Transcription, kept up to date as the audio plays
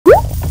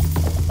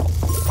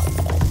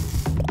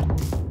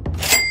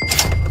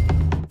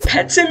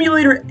Pet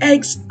Simulator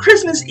X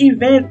Christmas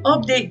event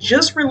update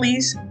just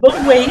released, but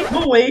wait,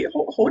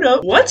 hold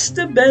up. What's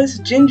the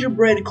best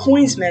gingerbread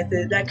coins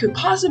method that could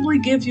possibly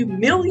give you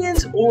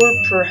millions or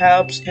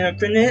perhaps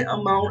infinite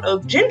amount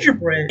of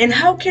gingerbread? And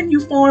how can you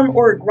farm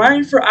or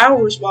grind for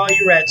hours while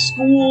you're at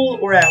school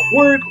or at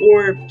work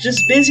or just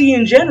busy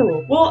in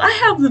general? Well, I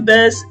have the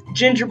best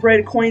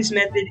gingerbread coins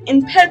method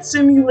in Pet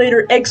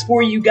Simulator X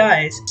for you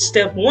guys.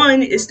 Step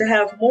 1 is to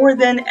have more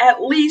than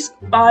at least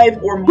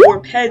 5 or more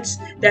pets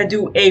that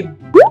do a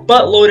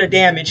buttload of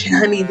damage.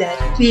 I mean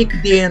that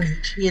big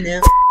damage, you know?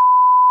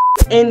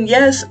 And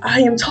yes, I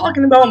am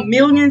talking about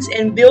millions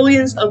and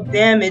billions of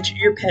damage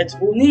your pets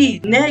will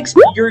need. Next,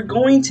 you're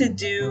going to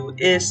do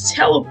is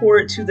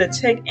teleport to the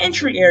tech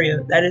entry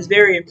area. That is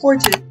very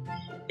important.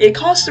 It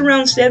costs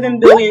around 7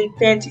 billion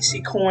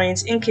fantasy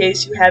coins in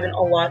case you haven't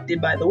unlocked it,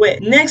 by the way.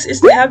 Next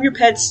is to have your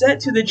pet set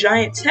to the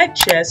giant tech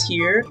chest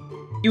here.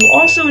 You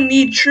also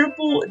need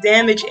triple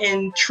damage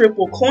and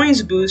triple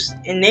coins boost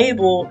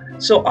enabled.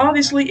 So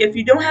obviously, if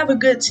you don't have a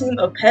good team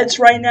of pets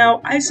right now,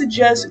 I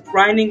suggest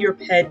grinding your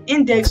pet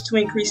index to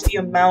increase the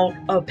amount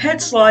of pet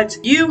slots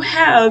you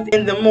have.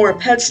 And the more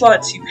pet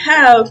slots you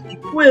have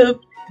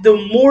equipped, the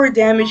more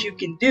damage you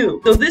can do.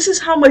 So this is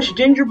how much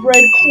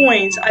gingerbread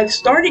coins I've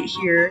started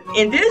here,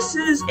 and this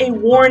is a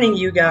warning,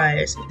 you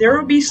guys. There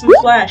will be some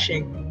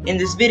flashing in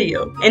this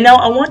video. And now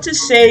I want to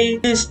say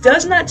this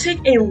does not take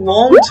a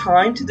long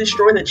time to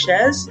destroy the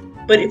chest,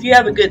 but if you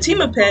have a good team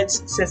of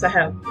pets, since I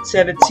have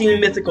 17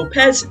 mythical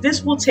pets,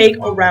 this will take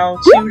around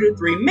 2 to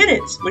 3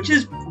 minutes, which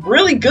is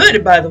really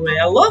good, by the way.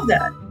 I love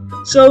that.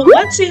 So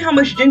let's see how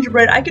much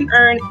gingerbread I can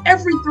earn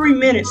every 3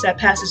 minutes that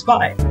passes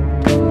by.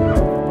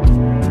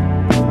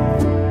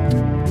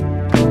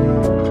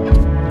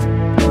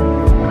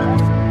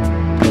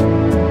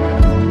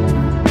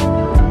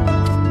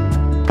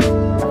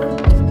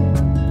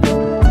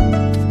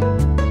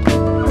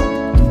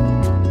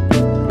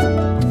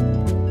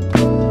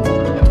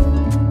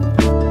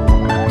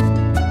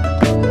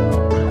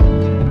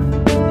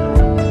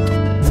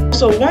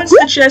 So once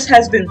the chest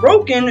has been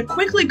broken,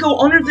 quickly go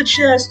under the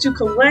chest to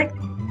collect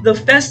the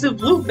festive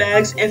loot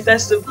bags and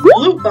festive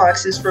loot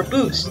boxes for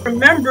boost.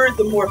 Remember,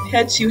 the more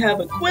pets you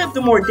have equipped,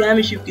 the more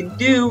damage you can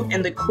do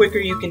and the quicker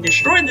you can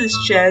destroy this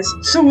chest.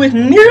 So with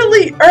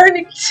nearly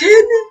earning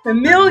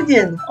 10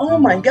 million, oh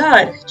my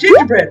god,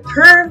 gingerbread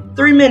per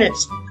 3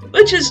 minutes,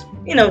 which is,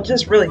 you know,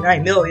 just really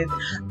 9 million.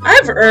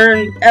 I've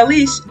earned at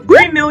least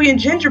 3 million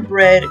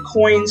gingerbread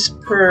coins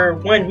per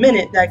 1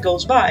 minute that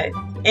goes by.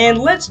 And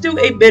let's do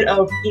a bit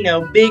of, you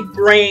know, big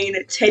brain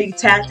Teddy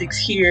tactics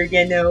here,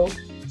 you know.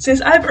 Since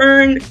I've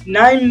earned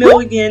 9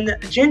 million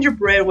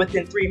gingerbread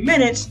within 3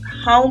 minutes,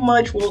 how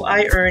much will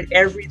I earn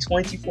every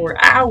 24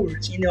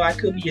 hours? You know, I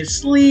could be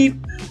asleep,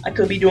 I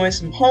could be doing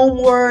some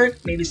homework,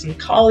 maybe some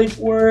college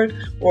work,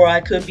 or I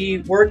could be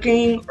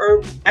working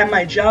or at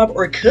my job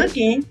or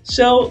cooking.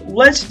 So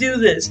let's do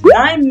this.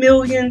 9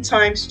 million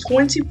times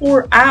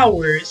 24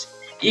 hours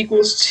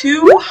equals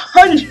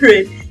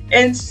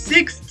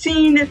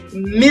 216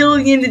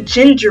 million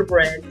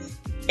gingerbread.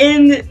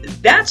 And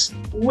that's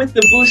with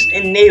the boost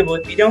enabled.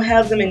 If you don't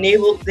have them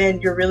enabled,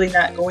 then you're really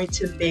not going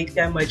to make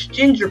that much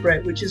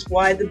gingerbread, which is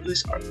why the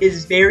boost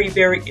is very,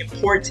 very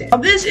important. Now,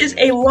 this is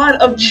a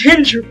lot of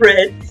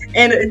gingerbread,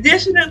 and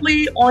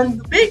additionally, on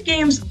the Big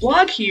Games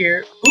blog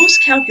here, boost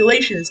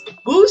calculations,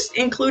 boost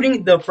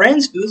including the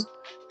friends boost,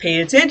 pay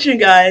attention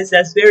guys,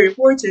 that's very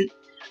important.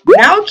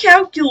 Now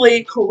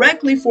calculate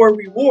correctly for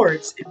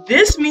rewards.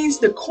 This means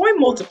the coin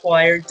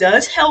multiplier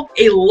does help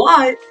a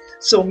lot,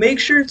 so make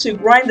sure to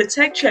grind the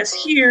tech chest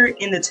here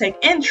in the tech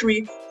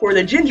entry for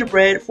the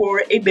gingerbread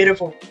for a bit of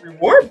a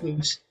reward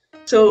boost.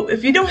 So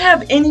if you don't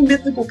have any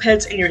mythical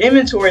pets in your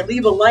inventory,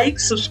 leave a like,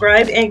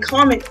 subscribe, and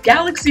comment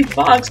Galaxy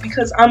Fox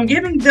because I'm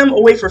giving them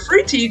away for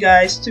free to you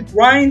guys to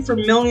grind for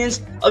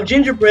millions of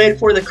gingerbread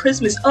for the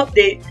Christmas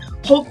update.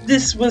 Hope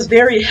this was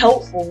very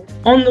helpful.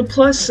 On the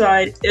plus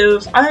side,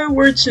 if I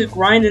were to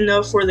grind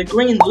enough for the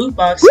green loot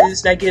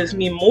boxes, that gives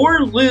me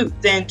more loot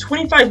than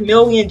 25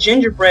 million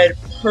gingerbread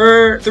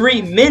per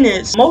 3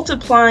 minutes,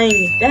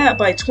 multiplying that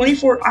by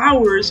 24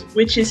 hours,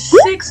 which is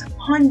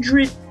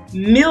 600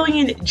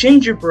 million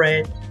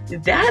gingerbread.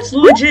 That's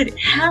legit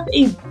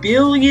 500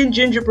 million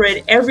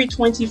gingerbread every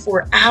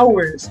 24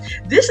 hours.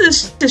 This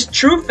is just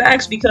true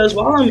facts because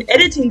while I'm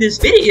editing this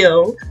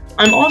video,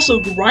 I'm also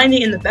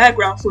grinding in the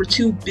background for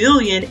 2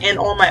 billion and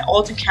on my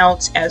alt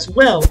accounts as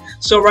well.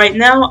 So right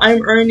now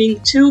I'm earning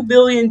 2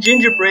 billion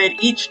gingerbread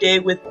each day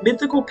with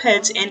mythical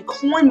pets and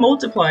coin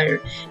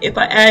multiplier. If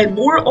I add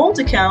more alt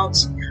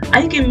accounts,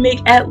 I can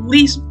make at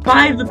least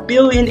 5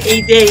 billion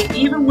a day,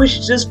 even with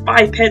just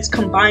 5 pets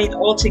combined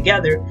all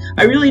together.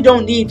 I really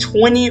don't need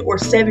 20 or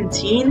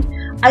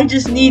 17. I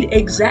just need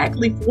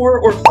exactly 4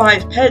 or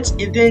 5 pets,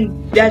 and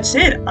then that's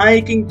it.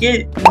 I can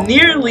get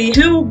nearly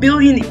 2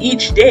 billion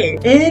each day.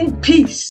 And peace.